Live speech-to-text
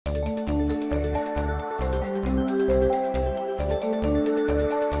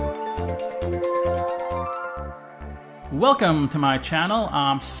Welcome to my channel.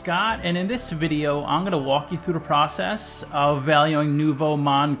 I'm Scott, and in this video I'm going to walk you through the process of valuing Nouveau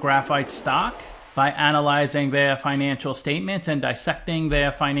Monde Graphite stock by analyzing their financial statements and dissecting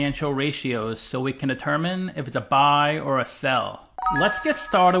their financial ratios so we can determine if it's a buy or a sell. Let's get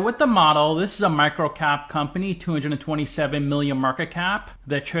started with the model. This is a micro-cap company, 227 million market cap.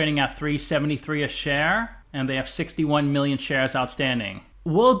 They're trading at $3.73 a share, and they have 61 million shares outstanding.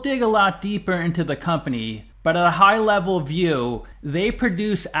 We'll dig a lot deeper into the company, but at a high-level view, they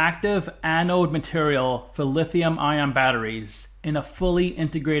produce active anode material for lithium-ion batteries in a fully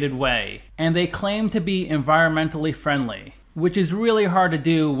integrated way, and they claim to be environmentally friendly, which is really hard to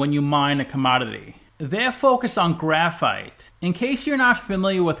do when you mine a commodity. They're focused on graphite. In case you're not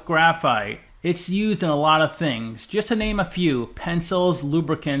familiar with graphite, it's used in a lot of things. Just to name a few: pencils,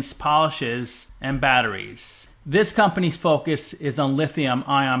 lubricants, polishes, and batteries. This company's focus is on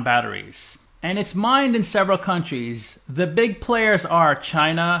lithium-ion batteries, and it's mined in several countries. The big players are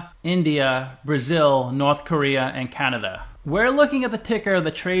China, India, Brazil, North Korea, and Canada. We're looking at the ticker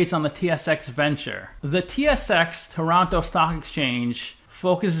that trades on the TSX Venture. The TSX, Toronto Stock Exchange,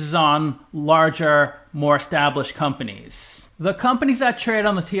 focuses on larger, more established companies. The companies that trade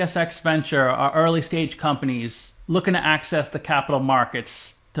on the TSX Venture are early stage companies looking to access the capital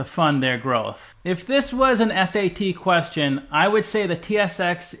markets to fund their growth. If this was an SAT question, I would say the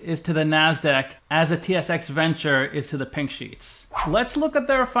TSX is to the NASDAQ as the TSX Venture is to the pink sheets. Let's look at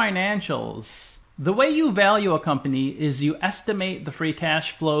their financials. The way you value a company is you estimate the free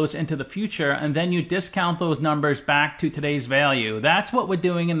cash flows into the future, and then you discount those numbers back to today's value. That's what we're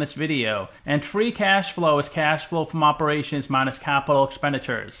doing in this video. And free cash flow is cash flow from operations minus capital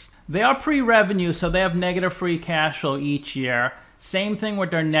expenditures. They are pre-revenue, so they have negative free cash flow each year. Same thing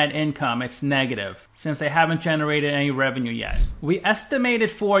with their net income, it's negative, since they haven't generated any revenue yet. We estimated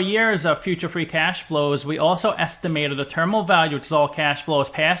 4 years of future free cash flows. We also estimated the terminal value, which is all cash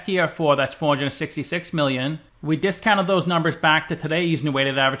flows, past year 4, that's 466 million. We discounted those numbers back to today using the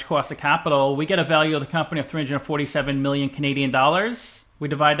weighted average cost of capital. We get a value of the company of 347 million Canadian dollars. We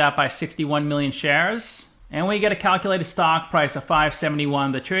divide that by 61 million shares. And we get a calculated stock price of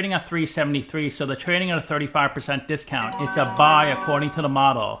 $5.71. They're trading at $3.73, so they're trading at a 35% discount. It's a buy according to the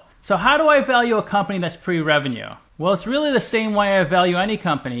model. So how do I value a company that's pre-revenue? Well, it's really the same way I value any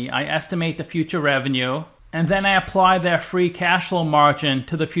company. I estimate the future revenue, and then I apply their free cash flow margin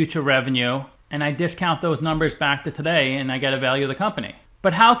to the future revenue, and I discount those numbers back to today, and I get a value of the company.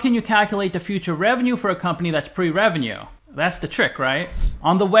 But how can you calculate the future revenue for a company that's pre-revenue? That's the trick, right?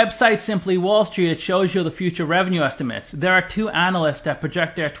 On the website Simply Wall Street, it shows you the future revenue estimates. There are 2 analysts that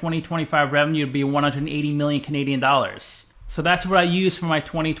project their 2025 revenue to be 180 million Canadian dollars. So that's what I use for my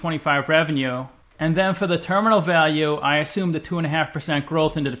 2025 revenue. And then for the terminal value, I assume the 2.5%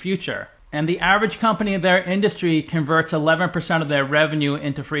 growth into the future. And the average company in their industry converts 11% of their revenue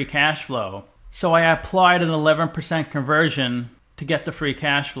into free cash flow. So I applied an 11% conversion to get the free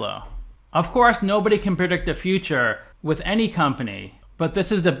cash flow. Of course, nobody can predict the future with any company, but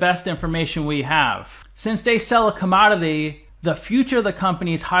this is the best information we have. Since they sell a commodity, the future of the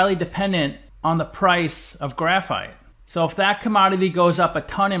company is highly dependent on the price of graphite. So if that commodity goes up a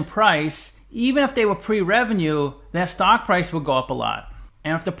ton in price, even if they were pre-revenue, their stock price would go up a lot.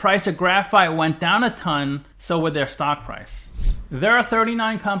 And if the price of graphite went down a ton, so would their stock price. There are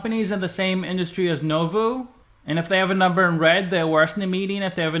 39 companies in the same industry as Nouveau, and if they have a number in red, they're worse than the median.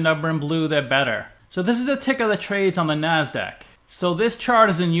 If they have a number in blue, they're better. So this is the ticker that trades on the NASDAQ. So this chart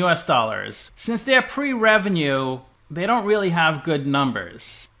is in US dollars. Since they're pre-revenue, they don't really have good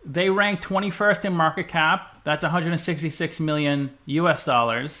numbers. They rank 21st in market cap, that's 166 million US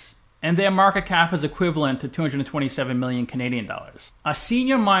dollars, and their market cap is equivalent to 227 million Canadian dollars. A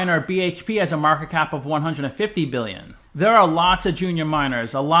senior miner, BHP, has a market cap of 150 billion. There are lots of junior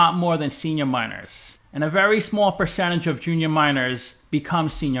miners, a lot more than senior miners, and a very small percentage of junior miners become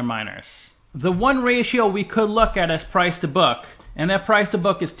senior miners. The one ratio we could look at is price to book, and that price to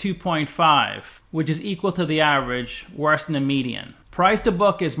book is 2.5, which is equal to the average, worse than the median. Price to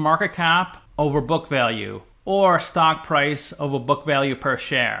book is market cap over book value, or stock price over book value per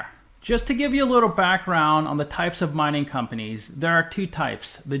share. Just to give you a little background on the types of mining companies, there are 2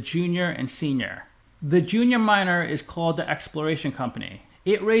 types, the junior and senior. The junior miner is called the exploration company.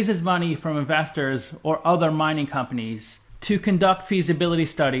 It raises money from investors or other mining companies to conduct feasibility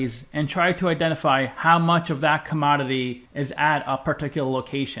studies and try to identify how much of that commodity is at a particular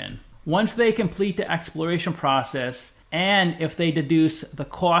location. Once they complete the exploration process, and if they deduce the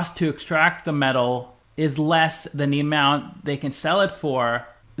cost to extract the metal is less than the amount they can sell it for,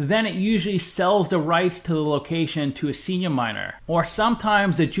 then it usually sells the rights to the location to a senior miner. Or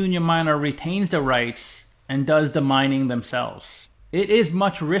sometimes the junior miner retains the rights and does the mining themselves. It is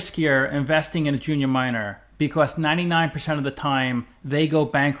much riskier investing in a junior miner because 99% of the time they go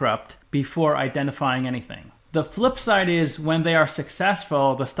bankrupt before identifying anything. The flip side is when they are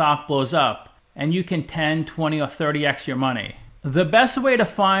successful, the stock blows up and you can 10, 20, or 30x your money. The best way to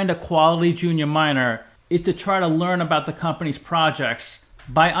find a quality junior miner is to try to learn about the company's projects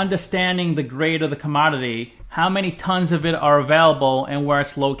by understanding the grade of the commodity, how many tons of it are available, and where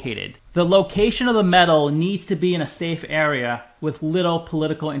it's located. The location of the metal needs to be in a safe area with little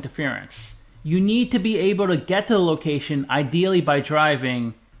political interference. You need to be able to get to the location, ideally by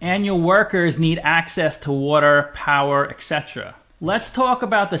driving, and your workers need access to water, power, etc. Let's talk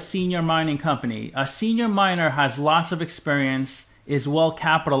about the senior mining company. A senior miner has lots of experience, is well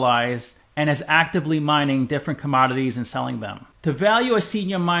capitalized, and is actively mining different commodities and selling them. To value a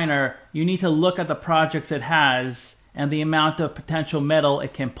senior miner, you need to look at the projects it has and the amount of potential metal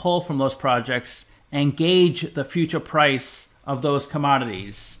it can pull from those projects and gauge the future price of those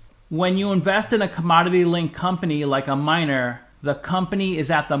commodities. When you invest in a commodity-linked company like a miner, the company is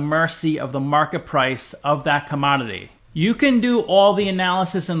at the mercy of the market price of that commodity. You can do all the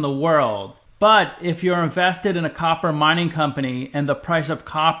analysis in the world, but if you're invested in a copper mining company and the price of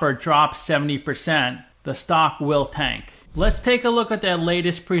copper drops 70%, the stock will tank. Let's take a look at their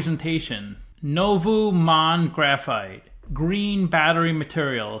latest presentation. Nouveau Monde Graphite, green battery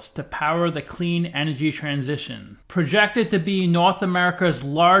materials to power the clean energy transition. Projected to be North America's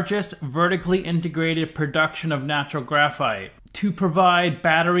largest vertically integrated production of natural graphite to provide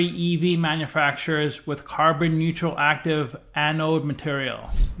battery EV manufacturers with carbon neutral active anode material.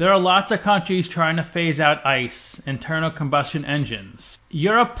 There are lots of countries trying to phase out ICE, internal combustion engines.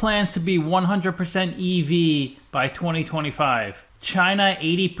 Europe plans to be 100% EV by 2025. China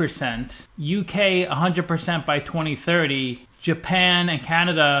 80%, UK 100% by 2030, Japan and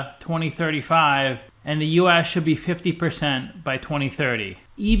Canada 2035, and the US should be 50% by 2030.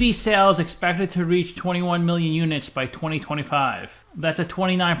 EV sales expected to reach 21 million units by 2025. That's a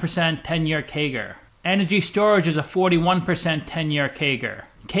 29% 10-year CAGR. Energy storage is a 41% 10-year CAGR.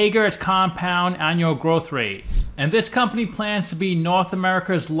 CAGR is compound annual growth rate. And this company plans to be North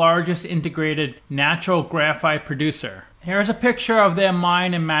America's largest integrated natural graphite producer. Here's a picture of their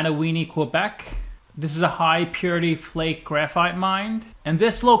mine in Manawini, Quebec. This is a high purity flake graphite mine. And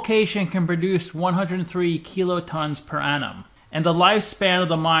this location can produce 103 kilotons per annum. And the lifespan of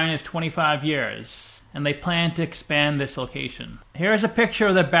the mine is 25 years. And they plan to expand this location. Here's a picture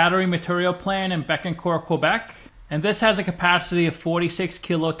of the battery material plant in Bécancour, Quebec. And this has a capacity of 46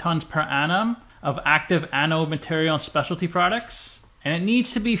 kilotons per annum of active anode material and specialty products. And it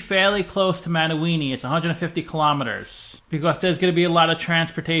needs to be fairly close to Manawini. It's 150 kilometers because there's going to be a lot of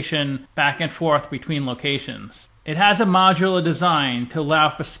transportation back and forth between locations. It has a modular design to allow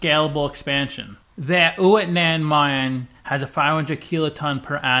for scalable expansion. Their Ouatnan mine has a 500 kiloton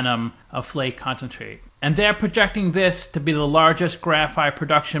per annum of flake concentrate. And they're projecting this to be the largest graphite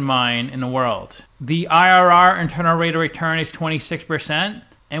production mine in the world. The IRR, internal rate of return, is 26%.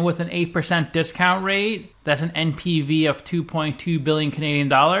 And with an 8% discount rate, that's an NPV of 2.2 billion Canadian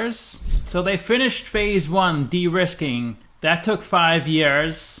dollars. So they finished phase 1, de-risking. That took 5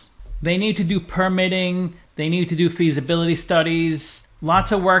 years. They need to do permitting. They need to do feasibility studies.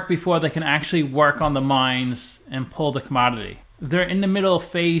 Lots of work before they can actually work on the mines and pull the commodity. They're in the middle of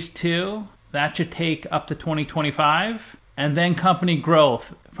phase 2. That should take up to 2025. And then company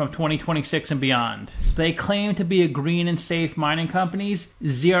growth from 2026 and beyond. They claim to be a green and safe mining companies,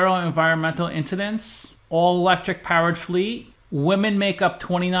 zero environmental incidents, all electric powered fleet. Women make up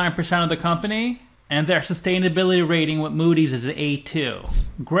 29% of the company, and their sustainability rating with Moody's is an A2.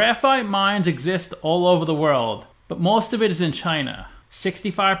 Graphite mines exist all over the world, but most of it is in China.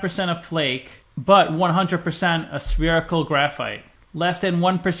 65% of flake, but 100% a spherical graphite. Less than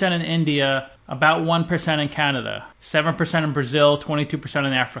 1% in India, about 1% in Canada, 7% in Brazil, 22%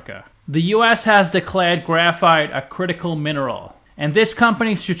 in Africa. The US has declared graphite a critical mineral, and this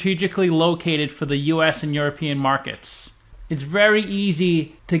company is strategically located for the US and European markets. It's very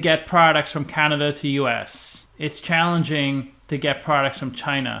easy to get products from Canada to US. It's challenging to get products from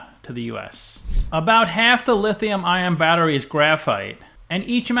China to the US. About half the lithium-ion battery is graphite, and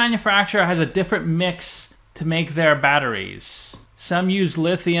each manufacturer has a different mix to make their batteries. Some use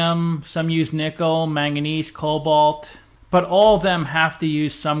lithium, some use nickel, manganese, cobalt, but all of them have to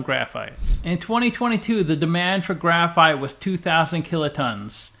use some graphite. In 2022, the demand for graphite was 2,000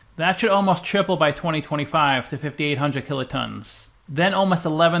 kilotons. That should almost triple by 2025 to 5,800 kilotons. Then almost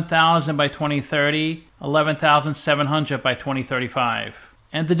 11,000 by 2030, 11,700 by 2035.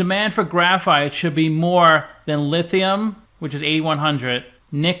 And the demand for graphite should be more than lithium, which is 8,100,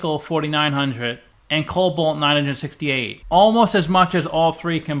 nickel 4,900, and cobalt 968, almost as much as all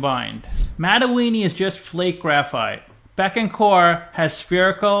three combined. Mattawini is just flake graphite. Bécancour has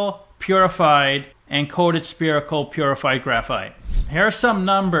spherical, purified, and coated spherical purified graphite. Here are some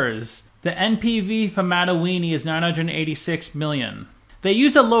numbers. The NPV for Mattawini is 986 million. They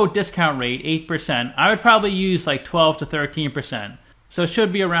use a low discount rate, 8%. I would probably use like 12 to 13%. So it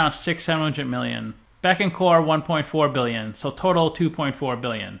should be around 700 million. Bécancour 1.4 billion, so total 2.4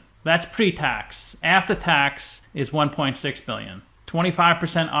 billion. That's pre-tax. After tax is 1.6 billion.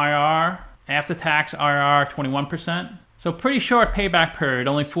 25% IRR, after tax IRR 21%. So pretty short payback period,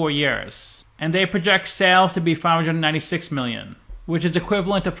 only 4 years. And they project sales to be 596 million, which is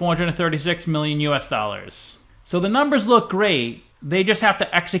equivalent to 436 million US dollars. So the numbers look great. They just have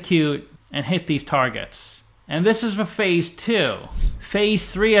to execute and hit these targets. And this is for phase 2. Phase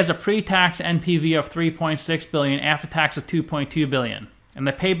 3 has a pre-tax NPV of 3.6 billion, after tax of 2.2 billion. And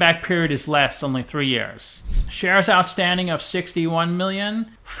the payback period is less, only 3 years. Shares outstanding of 61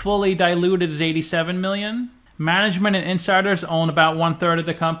 million, fully diluted is 87 million. Management and insiders own about 1/3 of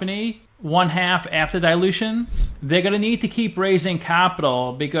the company, 1/2 after dilution. They're going to need to keep raising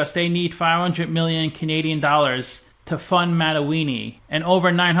capital because they need 500 million Canadian dollars to fund Mattawini and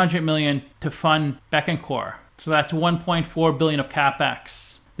over 900 million to fund Bécancour. So that's 1.4 billion of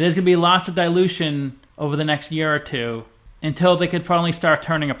capex. There's going to be lots of dilution over the next year or two until they could finally start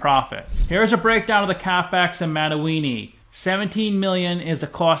turning a profit. Here's a breakdown of the capex in Mattawini. 17 million is the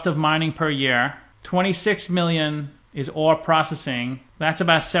cost of mining per year. 26 million is ore processing. That's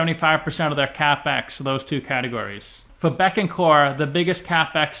about 75% of their capex, so those two categories. For Bécancour, the biggest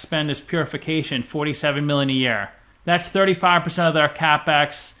capex spend is purification, 47 million a year. That's 35% of their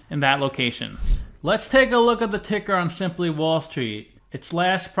capex in that location. Let's take a look at the ticker on Simply Wall Street. Its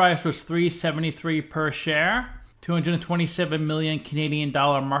last price was $3.73 per share, 227 million Canadian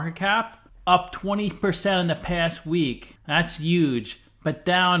dollar market cap, up 20% in the past week. That's huge, but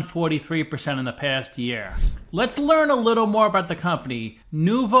down 43% in the past year. Let's learn a little more about the company.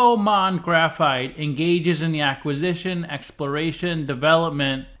 Nouveau Monde Graphite engages in the acquisition, exploration,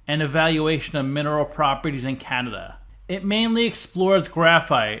 development, and evaluation of mineral properties in Canada. It mainly explores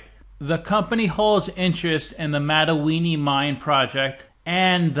graphite. The company holds interest in the Mattawini mine project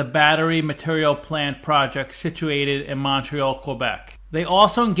and the battery material plant project situated in Montreal, Quebec. They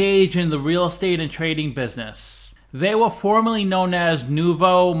also engage in the real estate and trading business. They were formerly known as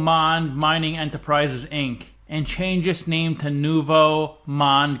Nouveau Monde Mining Enterprises Inc. and changed its name to Nouveau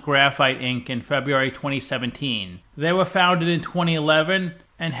Monde Graphite Inc. in February 2017. They were founded in 2011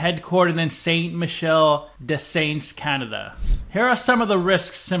 and headquartered in Saint-Michel-des-Saints, Canada. Here are some of the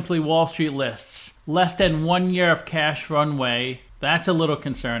risks Simply Wall Street lists. Less than 1 year of cash runway. That's a little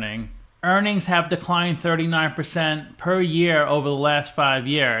concerning. Earnings have declined 39% per year over the last 5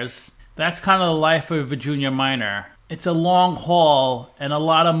 years. That's kind of the life of a junior miner. It's a long haul and a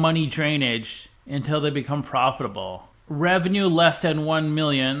lot of money drainage until they become profitable. Revenue less than 1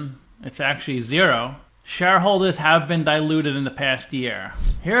 million. It's actually zero. Shareholders have been diluted in the past year.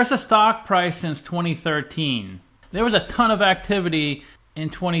 Here's the stock price since 2013. There was a ton of activity in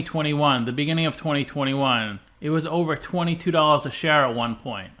 2021, the beginning of 2021. It was over $22 a share at one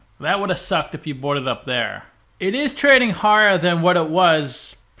point. That would have sucked if you bought it up there. It is trading higher than what it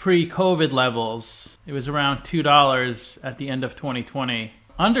was pre-COVID levels. It was around $2 at the end of 2020.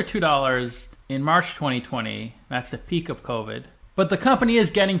 Under $2 in March 2020. That's the peak of COVID. But the company is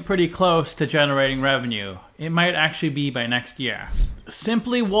getting pretty close to generating revenue. It might actually be by next year.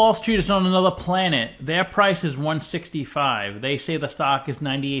 Simply Wall Street is on another planet. Their price is $165. They say the stock is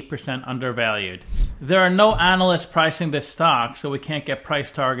 98% undervalued. There are no analysts pricing this stock, so we can't get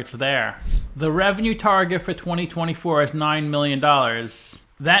price targets there. The revenue target for 2024 is $9 million.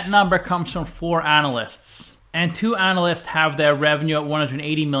 That number comes from 4 analysts. And 2 analysts have their revenue at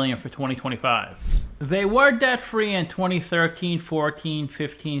 $180 million for 2025. They were debt-free in 2013, 14,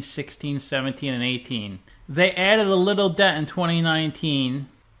 15, 16, 17, and 18. They added a little debt in 2019.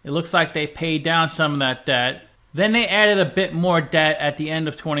 It looks like they paid down some of that debt. Then they added a bit more debt at the end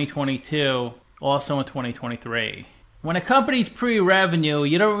of 2022, also in 2023. When a company's pre-revenue,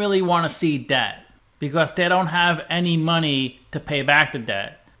 you don't really want to see debt because they don't have any money to pay back the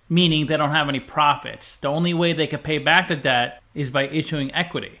debt, meaning they don't have any profits. The only way they can pay back the debt is by issuing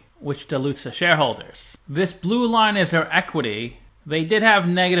equity, which dilutes the shareholders. This blue line is their equity. They did have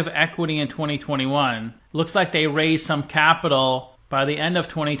negative equity in 2021. Looks like they raised some capital. By the end of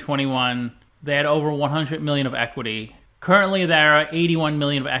 2021, they had over 100 million of equity. Currently, there are 81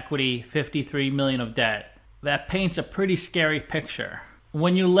 million of equity, 53 million of debt. That paints a pretty scary picture.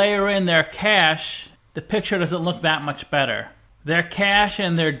 When you layer in their cash, the picture doesn't look that much better. Their cash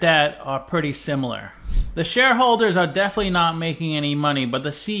and their debt are pretty similar. The shareholders are definitely not making any money, but the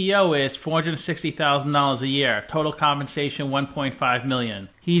CEO is $460,000 a year. Total compensation $1.5 million.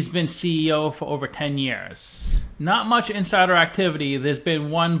 He's been CEO for over 10 years. Not much insider activity. There's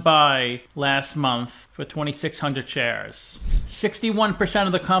been one buy last month for 2,600 shares. 61%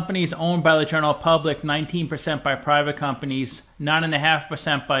 of the company is owned by the general public, 19% by private companies,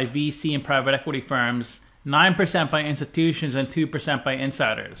 9.5% by VC and private equity firms, 9% by institutions, and 2% by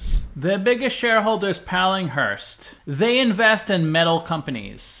insiders. Their biggest shareholder is Pallinghurst. They invest in metal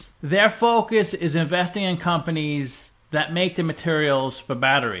companies. Their focus is investing in companies that make the materials for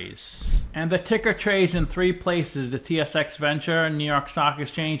batteries. And the ticker trades in 3 places: the TSX Venture, New York Stock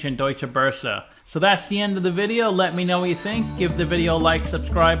Exchange, and Deutsche Börse. So that's the end of the video. Let me know what you think. Give the video a like,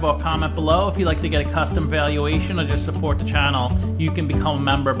 subscribe, or comment below. If you'd like to get a custom valuation or just support the channel, you can become a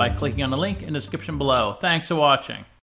member by clicking on the link in the description below. Thanks for watching.